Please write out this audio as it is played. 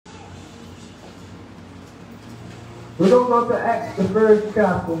We're going to go to Acts, the first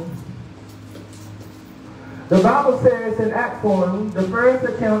chapter. The Bible says in Acts 1, the first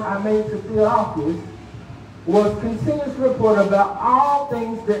account I made to Theophilus was continuous report about all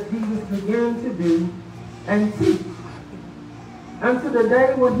things that Jesus began to do and teach, unto the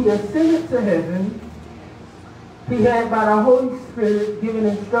day when he ascended to heaven. He had by the Holy Spirit given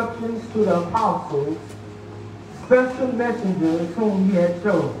instructions to the apostles, special messengers whom he had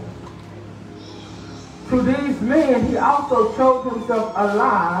chosen. To these men he also showed himself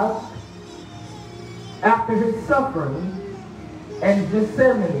alive after his suffering in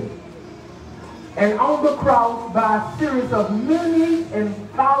Gethsemane, and on the cross by a series of many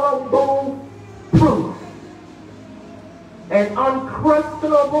infallible proofs and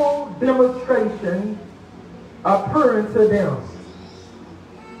unquestionable demonstration appearing to them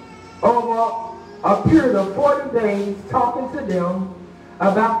over a period of 40 days, talking to them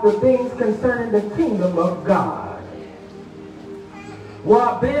about the things concerning the kingdom of God.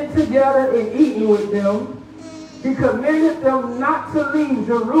 While being together and eating with them, he commanded them not to leave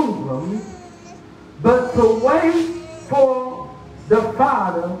Jerusalem, but to wait for the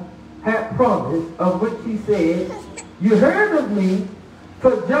Father had promised, of which he said, you heard of me,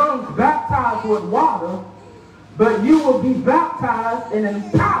 for John's baptized with water, but you will be baptized and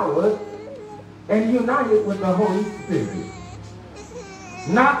empowered and united with the Holy Spirit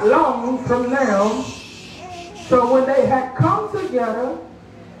not long from now. So when they had come together,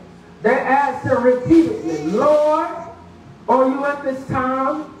 they asked him repeatedly, Lord, are you at this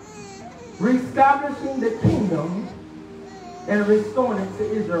time reestablishing the kingdom and restoring it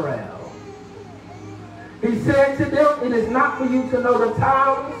to Israel? He said to them, it is not for you to know the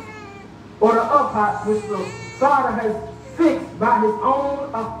times or the epochs which the Father has fixed by his own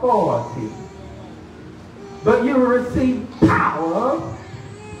authority, but you will receive power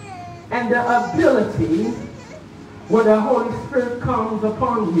and the ability when the Holy Spirit comes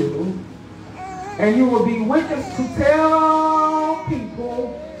upon you, and you will be witness to tell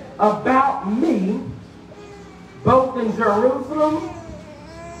people about me, both in Jerusalem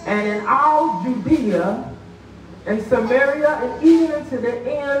and in all Judea and Samaria and even to the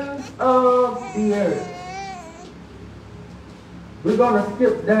ends of the earth. We're going to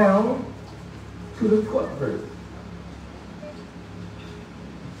skip down to the 12th verse.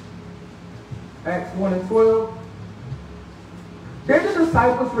 Acts 1 and 12. Then the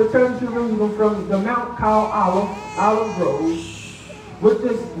disciples returned to Jerusalem from the mount called Olive Grove, which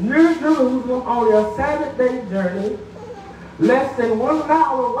is near Jerusalem, only a Sabbath day journey, less than 1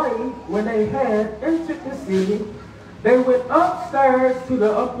 mile away. When they had entered the city, they went upstairs to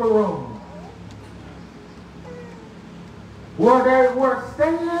the upper room, where they were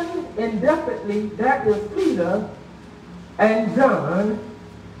staying indefinitely, that is Peter and John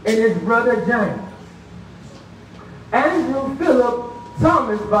and his brother James, Andrew, Philip,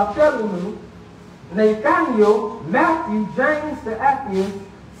 Thomas, Bartholomew, Nathaniel, Matthew, James the Alphaeus,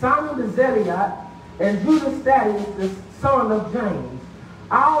 Simon the Zealot, and Judas Thaddeus, the son of James.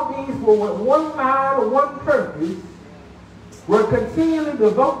 All these were with one mind and one purpose, were continually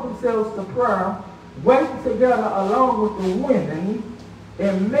devote themselves to prayer, waiting together along with the women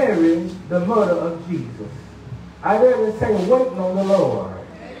and Mary, the mother of Jesus. I dare to say, waiting on the Lord.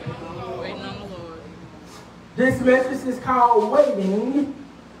 Waiting on the Lord. This message is called Waiting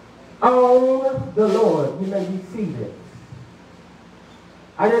on the Lord. You may be seated.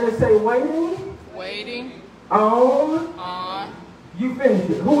 I dare to say, waiting. Waiting. On. You finish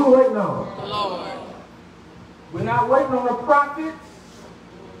it. Who are we waiting on? The Lord. We're not waiting on the prophets.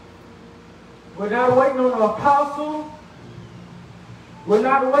 We're not waiting on the apostle. We're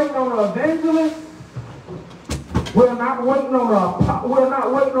not waiting on the evangelist. We're not waiting on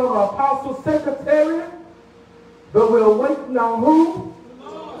the apostle secretary. But we're waiting on who?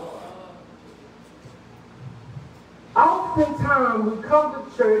 Oftentimes we come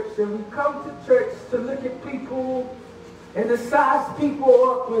to church and we come to church to look at people and to size people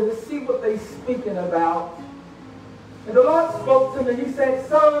up and to see what they're speaking about. And the Lord spoke to me. He said,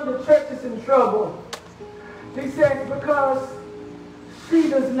 son, the church is in trouble. He said, because she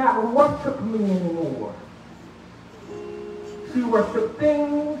does not worship me anymore. She worships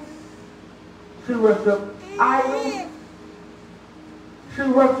things. She worships idols. She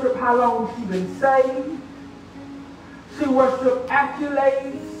worships how long she's been saved. She worships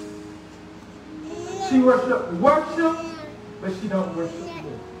accolades. She worships worship, but she don't worship me.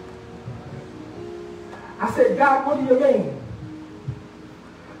 I said, God, what do you mean?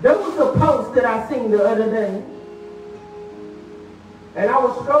 There was a post that I seen the other day, and I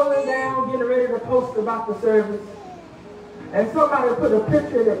was scrolling down, getting ready to post about the service, and somebody put a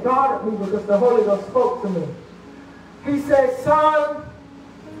picture that bothered me because the Holy Ghost spoke to me. He said, son,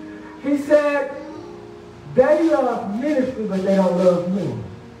 he said, they love ministry, but they don't love me.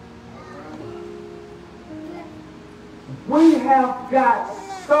 We have got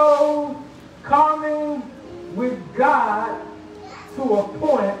so coming with God to a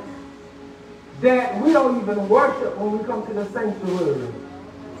point that we don't even worship when we come to the sanctuary.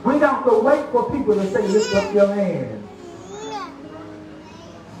 We got to wait for people to say, lift up your hands.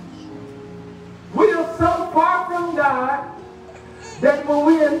 We are so far from God that when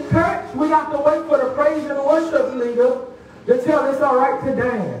we're in church, we got to wait for the praise and worship leader to tell us all right to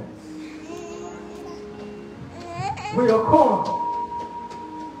dance. We are cornered.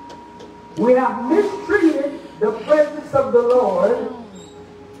 We have mistreated the presence of the Lord,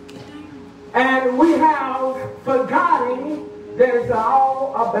 and we have forgotten that it's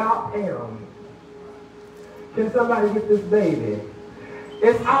all about Him. Can somebody get this baby?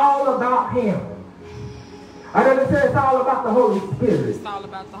 It's all about Him. I never said it's all about the Holy Spirit. It's all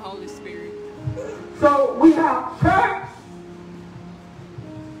about the Holy Spirit. So we have church.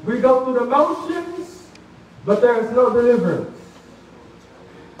 We go through the motions, but there is no deliverance.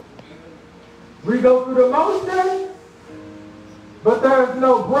 We go through the motions, but there is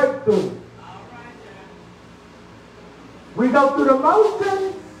no breakthrough. We go through the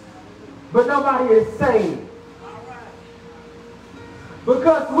motions, but nobody is saved.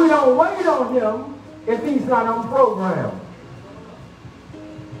 Because we don't wait on Him if He's not on program.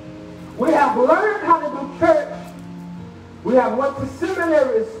 We have learned how to do church. We have went to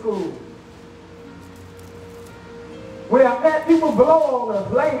seminary school. We have had people blow on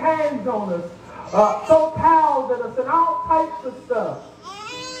us, lay hands on us, throw towels at us, and all types of stuff.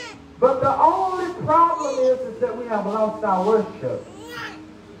 But the only problem is that we have lost our worship.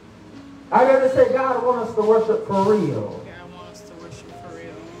 I got to say, God wants us to worship for real. God wants us to worship for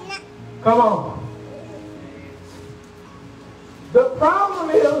real. Come on. The problem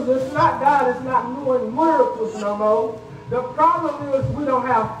is, it's not God is not doing miracles no more. The problem is we don't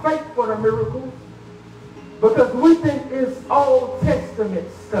have faith for the miracles because we think it's Old Testament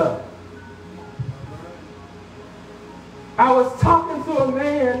stuff. I was talking to a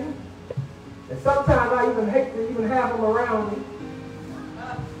man, and sometimes I even hate to even have him around me.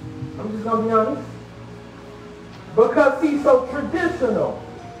 I'm just going to be honest. Because he's so traditional.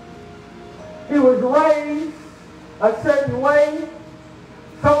 He was raised a certain way.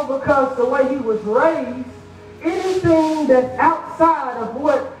 So because the way he was raised, anything that's outside of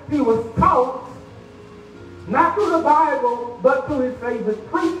what he was taught, not through the Bible, but through his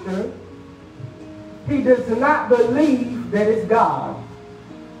favorite preacher, he does not believe that it's God.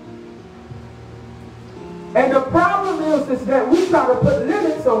 And the problem is that we try to put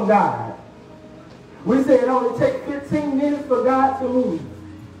limits on God. We say it only takes 15 minutes for God to move.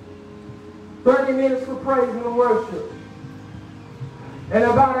 30 minutes for praise and worship. And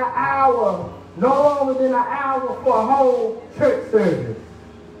about an hour, no longer than an hour for a whole church service.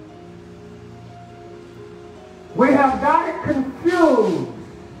 We have got it confused.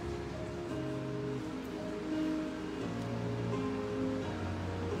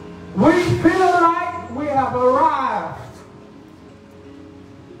 We feel like we have arrived.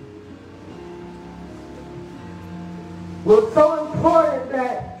 We're so important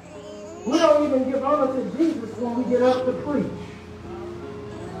that we don't even give honor to Jesus when we get up to preach.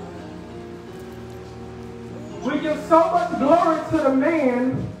 We give so much glory to the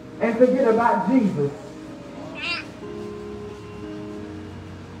man and forget about Jesus.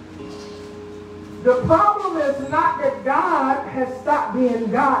 The problem is not that God has stopped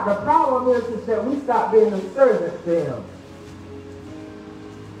being God. The problem is that we stop being a servant to Him.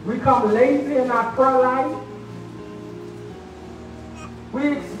 We come lazy in our prayer life. We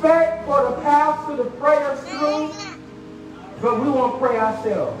expect for the pastor to pray us through, but we won't pray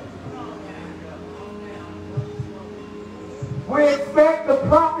ourselves. We expect the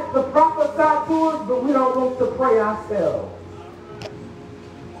prophet to prophesy to us, but we don't want to pray ourselves.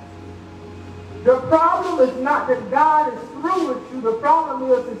 The problem is not that God is through with you. The problem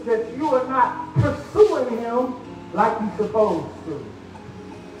is that you are not pursuing Him like you're supposed to.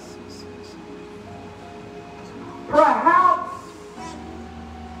 Perhaps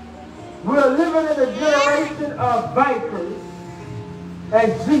we're living in a generation of vipers,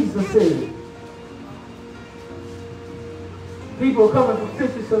 as Jesus said. People coming from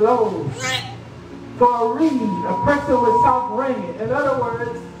fishes and loaves for a reed, a person with soft raiment. In other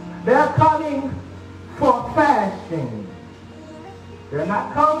words, they're coming for fashion. They're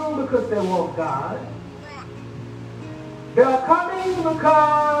not coming because they want God. They're coming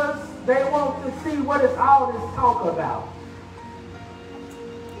because they want to see what is all this talk about.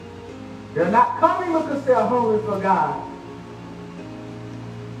 They're not coming because they're hungry for God.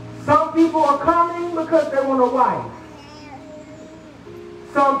 Some people are coming because they want a wife.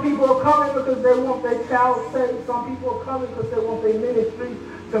 Some people are coming because they want their child saved. Some people are coming because they want their ministry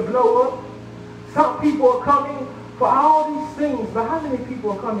to blow up. Some people are coming for all these things. But how many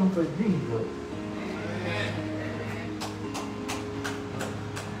people are coming for Jesus?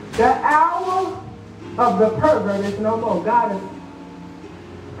 The hour of the pervert is no more. God is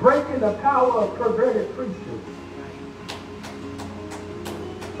breaking the power of perverted preachers.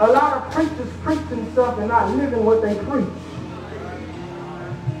 A lot of preachers preaching stuff and not living what they preach.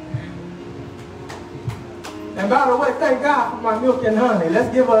 And by the way, thank God for my milk and honey.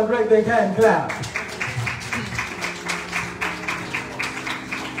 Let's give her a great big hand clap.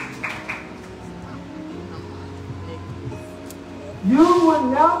 You will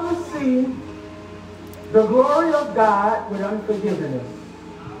never see the glory of God with unforgiveness.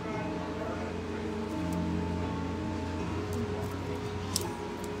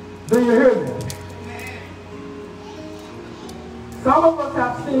 Do you hear me? Some of us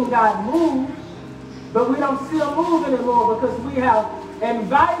have seen God move, but we don't see him move anymore because we have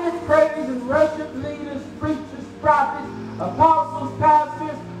invited praise and worship leaders, preachers, prophets, apostles,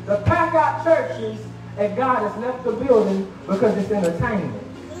 pastors to pack out churches, and God has left the building because it's entertainment.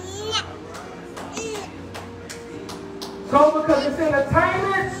 So because it's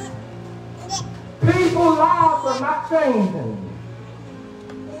entertainment, people's lives are not changing.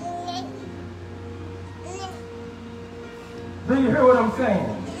 Do you hear what I'm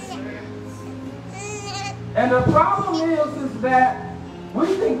saying? And the problem is that we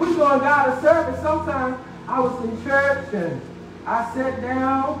think we're doing God a service. Sometimes I was in church and I sat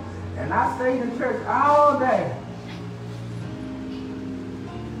down and I stayed in church all day.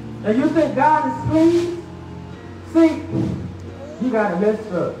 And you think God is pleased? See, you got it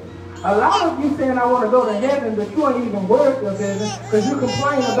messed up. A lot of you saying I want to go to heaven, but you ain't even worthy of heaven because you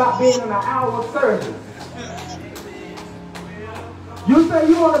complain about being in an hour service. You say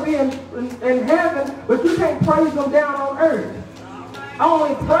you want to be in heaven, but you can't praise him down on earth.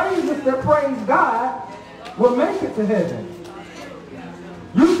 Only praises that praise God will make it to heaven.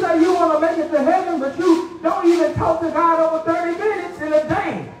 You say you want to make it to heaven, but you don't even talk to God over 30 minutes in a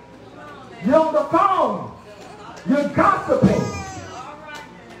day. You're on the phone. You're gossiping.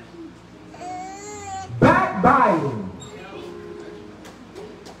 Backbiting.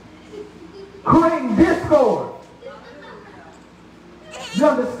 Creating discord. You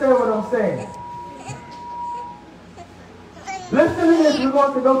understand what I'm saying? Listen to this. We're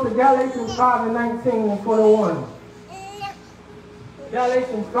going to go to Galatians 5 and 19 and 21.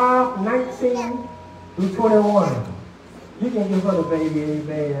 Galatians 5, 19 through 21. You can give her the baby,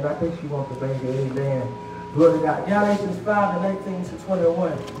 amen. I think she wants the baby, amen. Glory to God. Galatians 5 and 19 to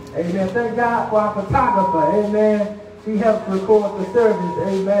 21. Amen. Thank God for our photographer, amen. She helps record the service,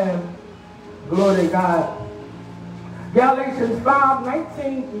 amen. Glory to God. Galatians 5,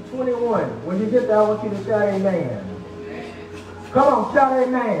 19 through 21. When you get there, I want you to shout amen. Come on, shout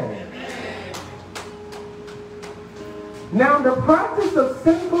amen. Now the practice of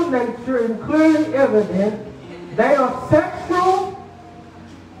sinful nature is clearly evident. They are sexual.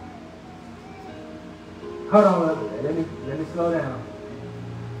 Hold on, let me slow down.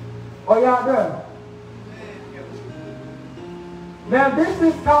 Oh, y'all there? Now this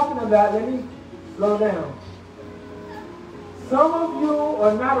is talking about, let me slow down. Some of you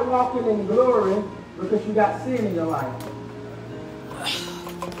are not walking in glory because you got sin in your life.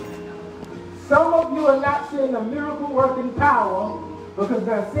 Some of you are not seeing the miracle working power because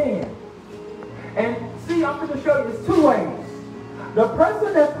there's sin. And see, I'm going to show you it's two ways. The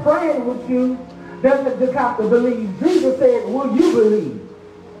person that's praying with you doesn't just have to believe. Jesus said, will you believe?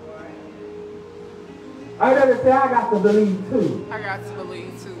 I got to say, I got to believe too. I got to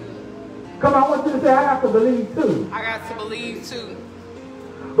believe too. Come on, I want you to say, I got to believe too. I got to believe too.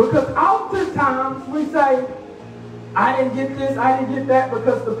 Because oftentimes we say, I didn't get this, I didn't get that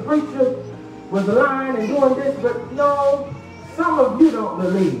because the preacher was lying and doing this, but no, some of you don't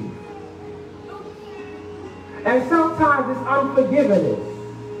believe. And sometimes it's unforgiveness.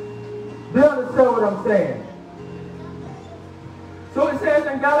 Do you understand what I'm saying? So it says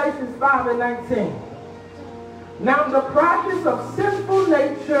in Galatians 5 and 19, now the practice of sinful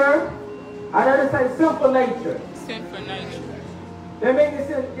nature, I didn't say sinful nature. Sinful nature. That means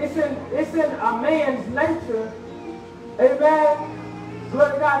it's in a man's nature. Amen.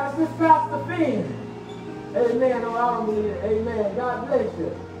 Glory to God. It's just Pastor Finn. Amen. Oh, I don't believe it. Amen. God bless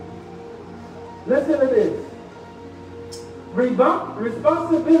you. Listen to this.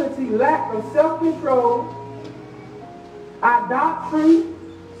 Responsibility, lack of self-control, idolatry,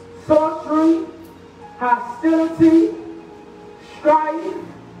 sorcery, hostility, strife,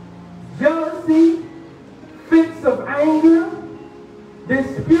 jealousy, fits of anger,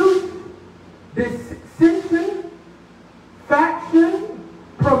 dispute, dissension, faction,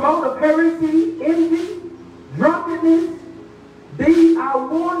 promote of heresy, envy, drunkenness. These I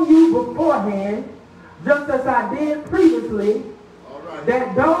warn you beforehand, just as I did previously,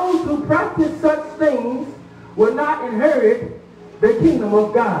 that those who practice such things will not inherit the kingdom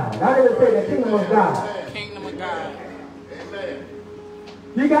of God. I didn't say the kingdom of God. Kingdom of God. Amen.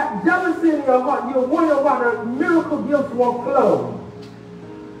 You got jealousy in your heart. You're wondering why the miracle gifts won't flow.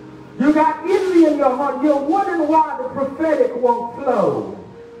 You got envy in your heart. You're wondering why the prophetic won't flow.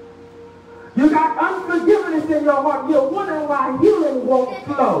 You got unforgiveness in your heart. You're wondering why healing won't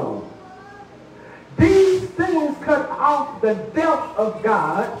flow. These things cut off the depth of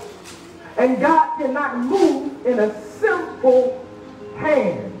God, and God cannot move in a simple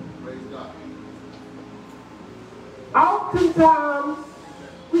hand. Oftentimes,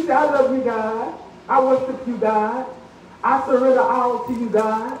 we say, I love you, God. I worship you, God. I surrender all to you,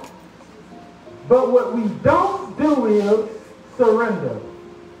 God. But what we don't do is surrender.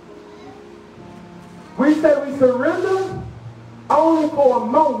 We say we surrender only for a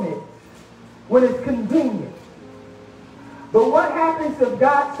moment when it's convenient. But what happens if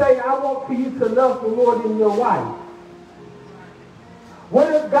God say, I want for you to love me more than your wife? What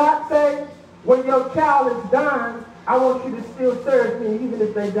if God say, when your child is dying, I want you to still serve me even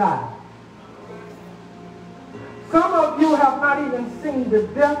if they die? Some of you have not even seen the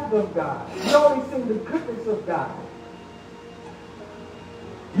depth of God. You only seen the goodness of God.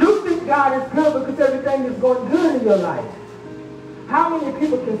 You think God is good because everything is going good in your life. How many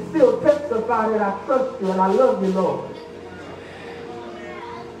people can still testify that I trust you and I love you, Lord?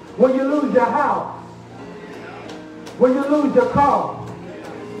 When you lose your house, when you lose your car,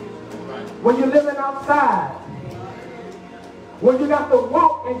 when you're living outside, when you got to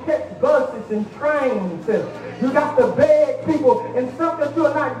walk and catch buses and trains, and you got to beg people and stuff that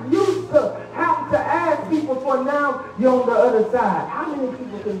you're not used to having to ask people for, now you're on the other side. How many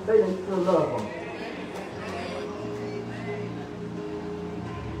people can say they still love them?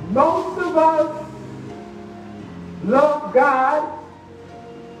 Most of us love God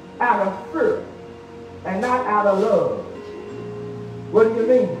out of fear and not out of love. What do you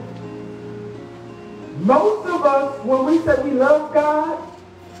mean? Most of us, when we say we love God,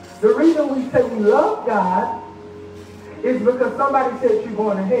 the reason we say we love God is because somebody said you're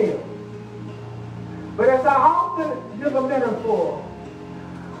going to hell. But as I often give a metaphor,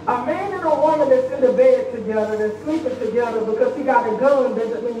 a man and a woman that's in the bed together, that's sleeping together because he got a gun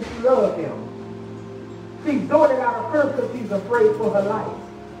doesn't mean she loves him. She's doing it out of fear because she's afraid for her life.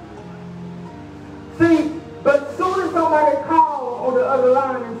 See, but as soon as somebody calls on the other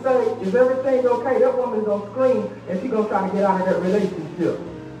line and say, is everything okay? That woman's going to scream and she's going to try to get out of that relationship.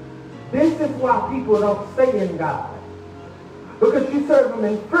 This is why people don't stay in God. Because you serve them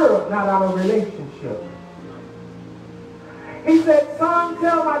in fear, not out of relationship. He said, son,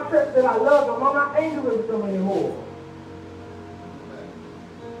 tell my church that I love them. I'm not angry with them anymore.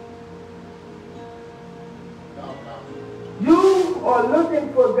 You are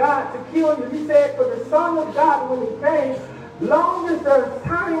looking for God to kill you. He said, for the Son of God, when he came, long as there's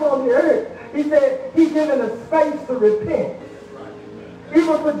time on the earth, he said, he's given a space to repent.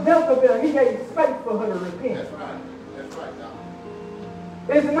 Even for Jezebel, he gave space for her to repent. That's right, God.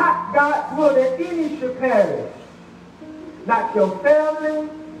 It's not God's will that any should perish. Not your family,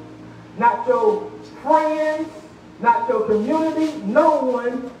 not your friends, not your community, no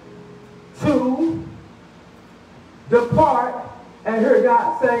one to depart and hear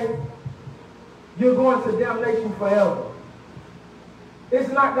God say, you're going to damnation forever.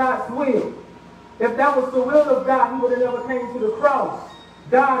 It's not God's will. If that was the will of God, he would have never came to the cross,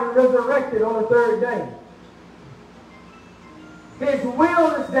 died and resurrected on the third day. His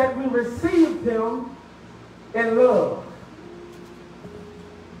will is that we received him in love.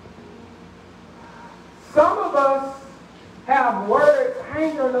 Some of us have words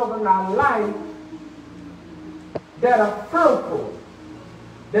hanging over our life that are fearful,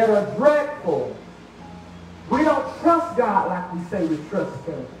 that are dreadful. We don't trust God like we say we trust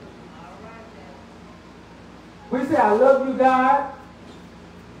him. We say, I love you, God,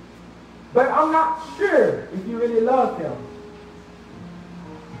 but I'm not sure if you really love him.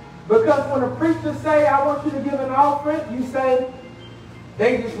 Because when a preacher say, I want you to give an offering, you say,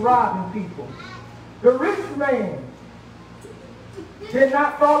 they just robbing people. The rich man did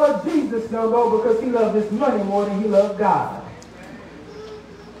not follow Jesus no more because he loved his money more than he loved God.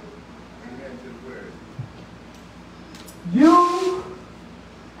 You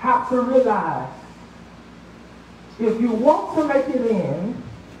have got to realize if you want to make it in,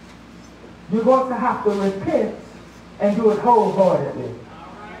 you're going to have to repent and do it wholeheartedly.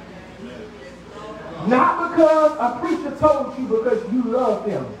 Not because a preacher told you, because you love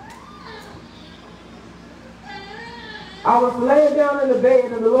him. I was laying down in the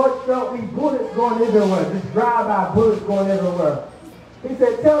bed and the Lord showed me bullets going everywhere. Just drive-by bullets going everywhere. He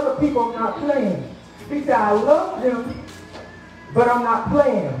said, tell the people I'm not playing. He said, I love them, but I'm not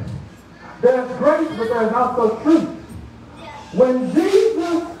playing. There's grace, but there's also truth. When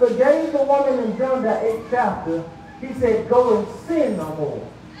Jesus forgave the woman in John the 8th chapter, he said, go and sin no more.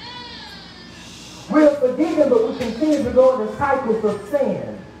 We're forgiven, but we continue to go in the cycles of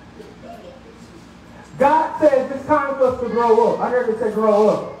sin. God says it's time for us to grow up. I heard it say grow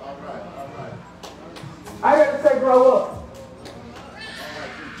up. I heard it say grow up.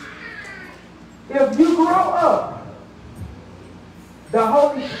 If you grow up, the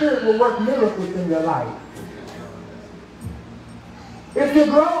Holy Spirit will work miracles in your life. If you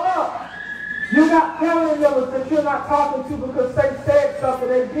grow up, you got family members that you're not talking to because they said something,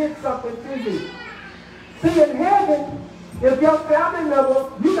 they did something to you. See, in heaven, if your family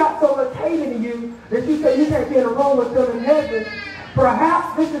member, you got so much hate in you that you say you can't be in a room with them in heaven,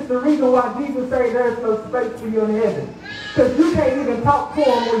 perhaps this is the reason why Jesus said there's no space for you in heaven. Because you can't even talk to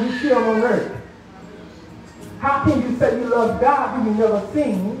them when you see them on earth. How can you say you love God who you never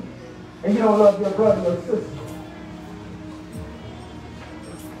seen and you don't love your brother or sister?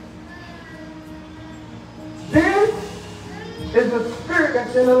 This is the spirit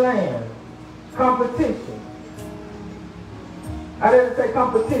that's in the land. Competition. I didn't say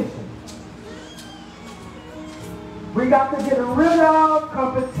competition. We got to get rid of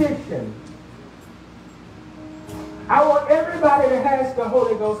competition. I want everybody that has the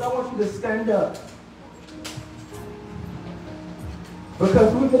Holy Ghost, I want you to stand up.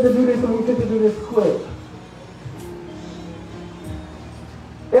 Because we're going to do this and we're going to do this quick.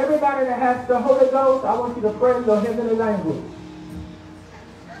 Everybody that has the Holy Ghost, I want you to pray in your heavenly language.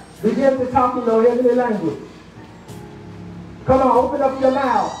 Begin to talk in your heavenly language. Come on, open up your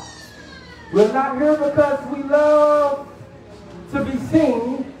mouth. We're not here because we love to be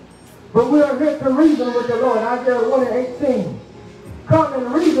seen, but we are here to reason with the Lord. Isaiah 1:18. Come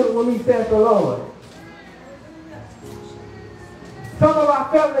and reason with me, says the Lord. Some of our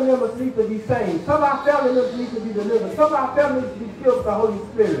family members need to be saved. Some of our family members need to be delivered. Some of our families need to be filled with the Holy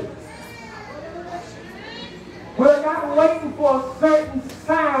Spirit. We're not waiting for a certain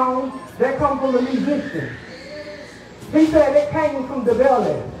sound that comes from a musician. He said it came from the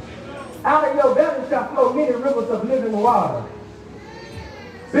belly. Out of your belly shall flow many rivers of living water.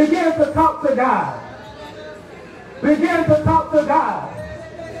 Begin to talk to God. Begin to talk to God.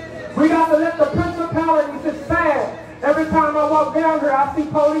 We got to let the principalities, it's sad. Every time I walk down here, I see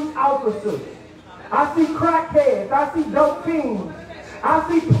police officers. I see crackheads. I see dope fiends. I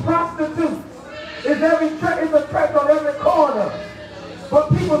see prostitutes. It's a church on every corner. But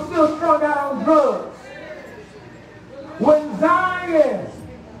people still strung out on drugs. When Zion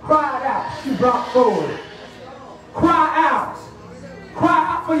cried out, she brought forward. Cry out. Cry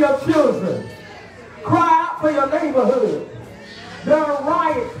out for your children. Cry out for your neighborhood. There are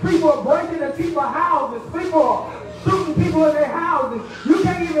riots. People are breaking into people's houses. People are shooting people in their houses. You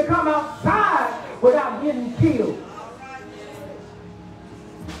can't even come outside without getting killed.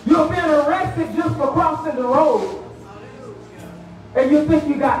 You're being arrested just for crossing the road. And you think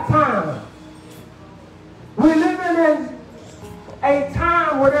you got time. We're living in a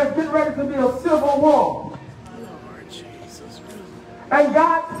time where there's getting ready to be a civil war. And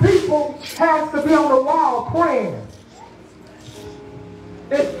God's people has to be on the wall praying.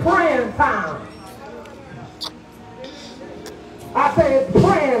 It's praying time. I say it's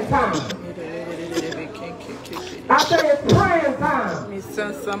praying time. I say it's praying time.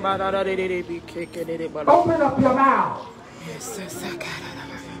 Open up your mouth. There's a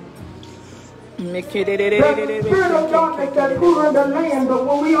spirit of darkness that's ruling the land, but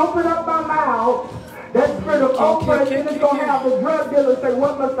when we open up our mouth, that spirit of oppression is going to have the drug dealer say,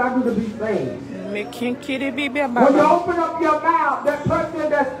 what must I do to be saved? When you open up your mouth, that person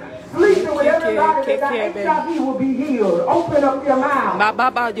that's sleeping with everybody that got HIV will be healed. Open up your mouth.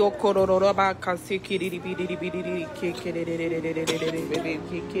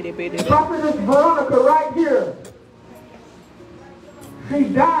 Prophetess Veronica right here. She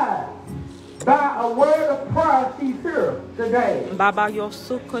died by a word of prayer. She's here today.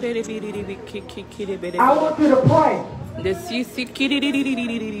 I want you to pray.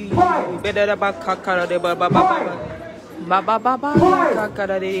 Pray.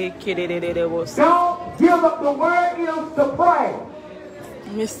 Don't give up. The word is to pray.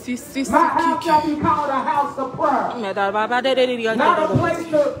 My house shall be called a house of prayer. Not a place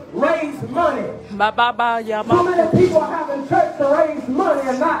to raise money. So many people have in church to raise money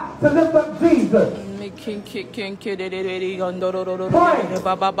and not to lift up Jesus.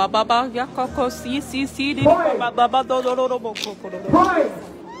 Pray.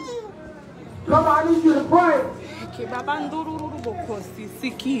 Come on, I need you to pray.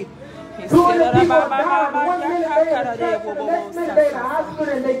 200 people are dying. 1 minute they in church, the next minute they in the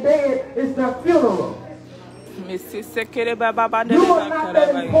hospital and they dead. It's their funeral. You are not that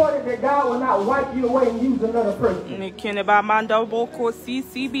important that God will not wipe you away and use another person.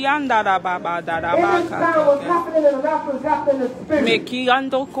 In this time, what's happening in the natural is happening in the spirit.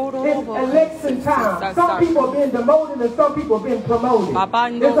 It's election time. Some people are being demoted and some people are being promoted.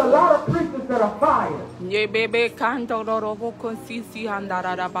 There's a lot of preachers that are fired.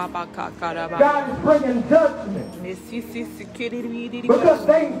 God is bringing judgment. Because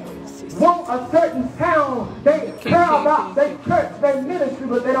they want a certain sound. They care about their church, their ministry,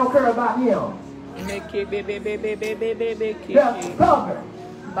 but they don't care about Him. They're stubborn.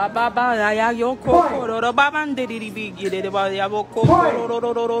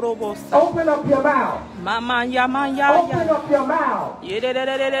 Open up your mouth. Open up your mouth.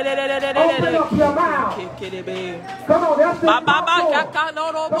 Open up your mouth. Come on, that's it.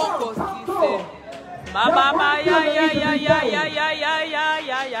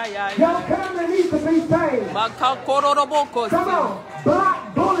 Your family needs to be saved. Come on, black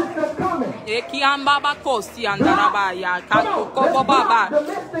bullets are coming. Come on,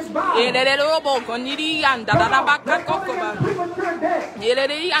 domestic violence.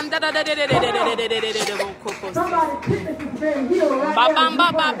 Somebody's kidneys has been healed right now.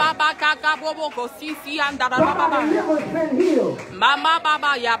 Somebody's liver's been healed.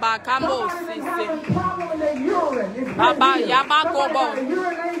 Problem in their urine. It's been healed.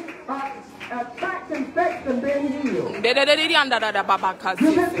 Tract infection been healed.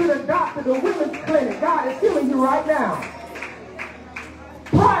 You've been to the doctor, the women's clinic. God is healing you right now.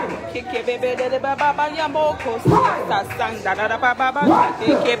 Pray.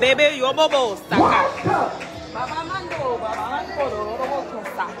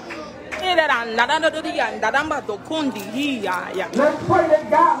 Let's pray that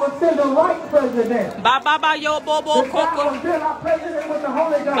God will send the right president. That God will fill our president with the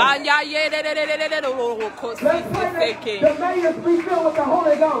Holy Ghost. Let's pray that the mayors be filled with the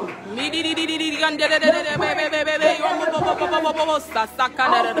Holy Ghost.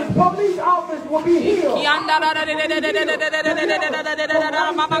 The police office will be healed.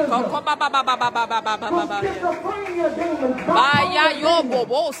 Schizophrenia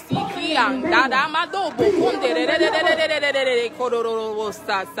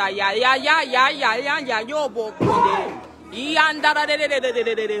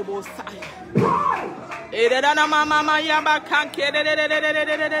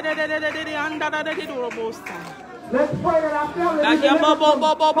Let's pray that our family is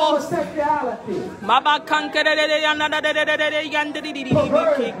homosexuality,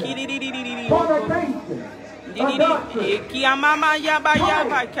 fornication,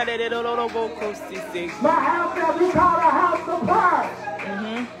 my house shall be called a house of prayer.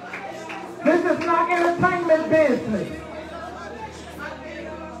 This is not entertainment business.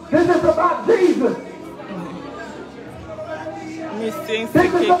 This is about Jesus.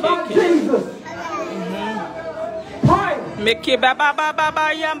 This is about Jesus. Pray.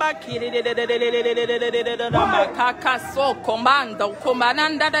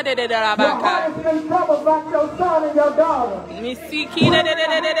 Somebody's been troubled about your son and your daughter.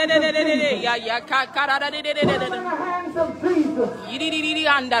 Put them in the hands of Jesus.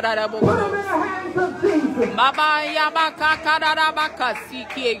 Put them in the hands of Jesus.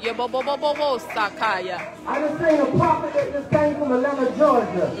 I just seen a prophet that just came from Atlanta,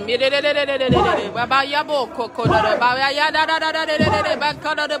 Georgia.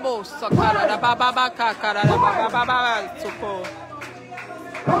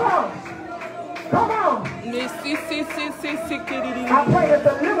 Come on. Come on. I pray that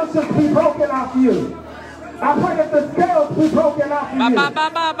the limits be broken off you. I pray that the scales be broken off you. I pray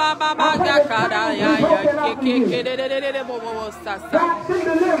that the be broken off you. God, send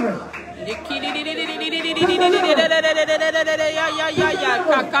deliverance.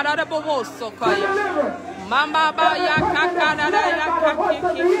 Mamba baya kakara ya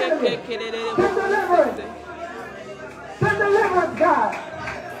Send deliverance, God.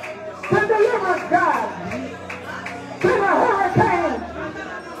 Send deliverance, God. Send a hurricane.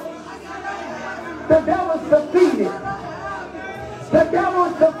 The devil is defeated. The devil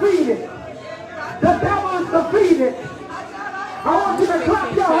is defeated. The devil is defeated. I want you to clap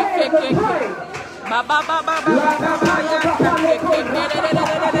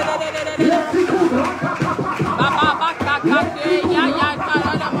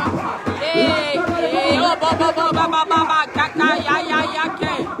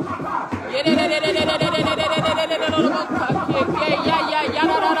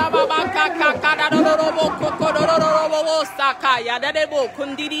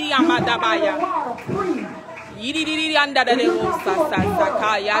Yiri anda de bosa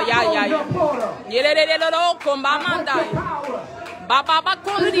sa ya yele komba manda baba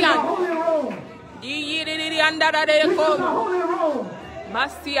bakondian yiri anda de ko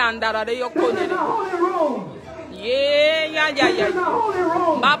masti anda de yokone ya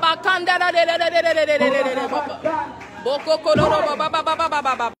baba kanda de boko koloro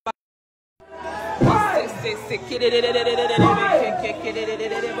baba se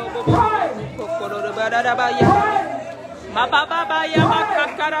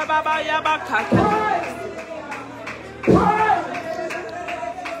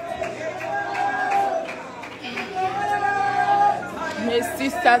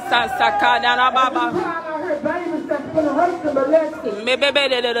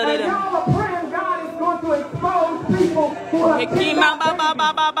to expose people who are the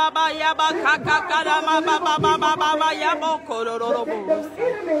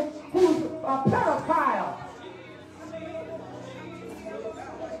enemy who's a pedophile.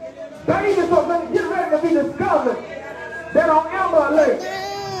 Babies are getting ready to be discovered. They're on Amber Alert.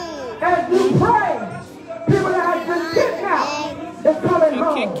 As you pray, people that have been kidnapped is coming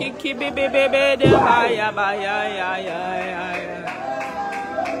home.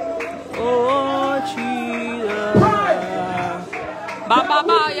 Oh, Jesus.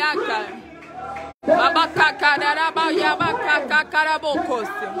 Baba Yaka. Baba Kakaraba Yabaka Karabokos.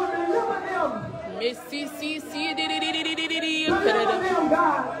 Missy,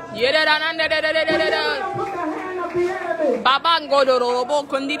 Baba Godoro,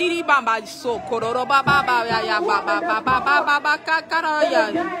 Condiri Baba, so Kororo Baba Baba Kakaraya.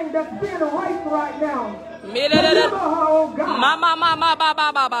 Mama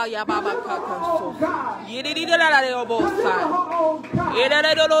Baba ya Baba Kakaso. Yiri la Bosa.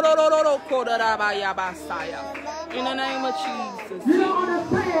 In the name of Jesus. You don't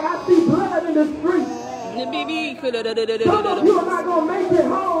understand. I see blood in the street. Some of you are not going to make it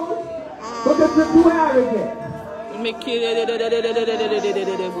home because you're too arrogant.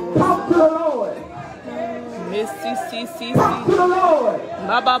 Talk to the Lord. Talk to the Lord.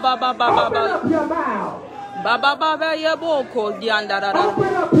 Open up your mouth. Baba ya boko diandara.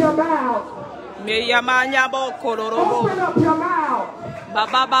 Open up your mouth. Me yamanya boko robo. Open up your mouth.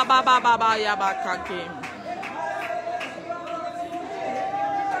 Baba ya bakake.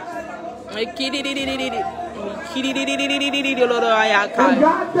 And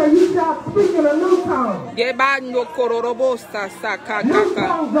God said you shall speak in a new tongue. New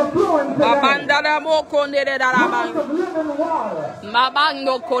tongues are flowing today. Tongues of living water. Tongues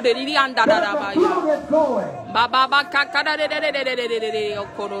of flowing.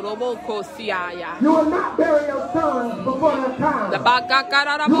 You will not bury your sons before their time.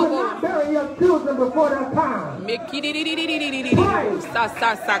 You will not bury your children before their time.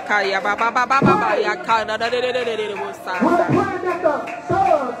 We're praying that the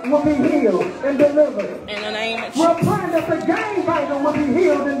thugs will be healed and delivered. In the name of We're praying that the gangbanger will be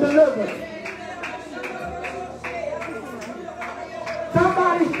healed and delivered.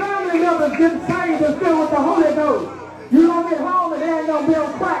 Somebody's family members get saved and filled with the Holy Ghost. You don't get home and they ain't gonna be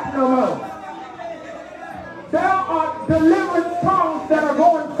on crack no more. There are deliverance tongues that are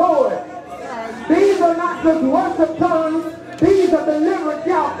going forward. These are not just worship tongues. These are deliverance.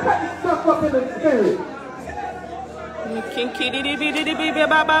 Y'all cutting stuff up in the spirit.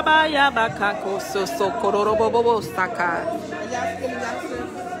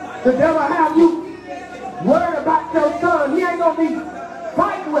 The devil have you worried about your son. He ain't gonna be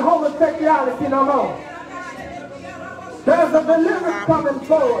fighting with homosexuality no more. There's a deliverance coming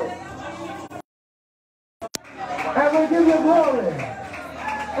forward. And we give you glory.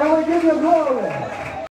 And we give you glory.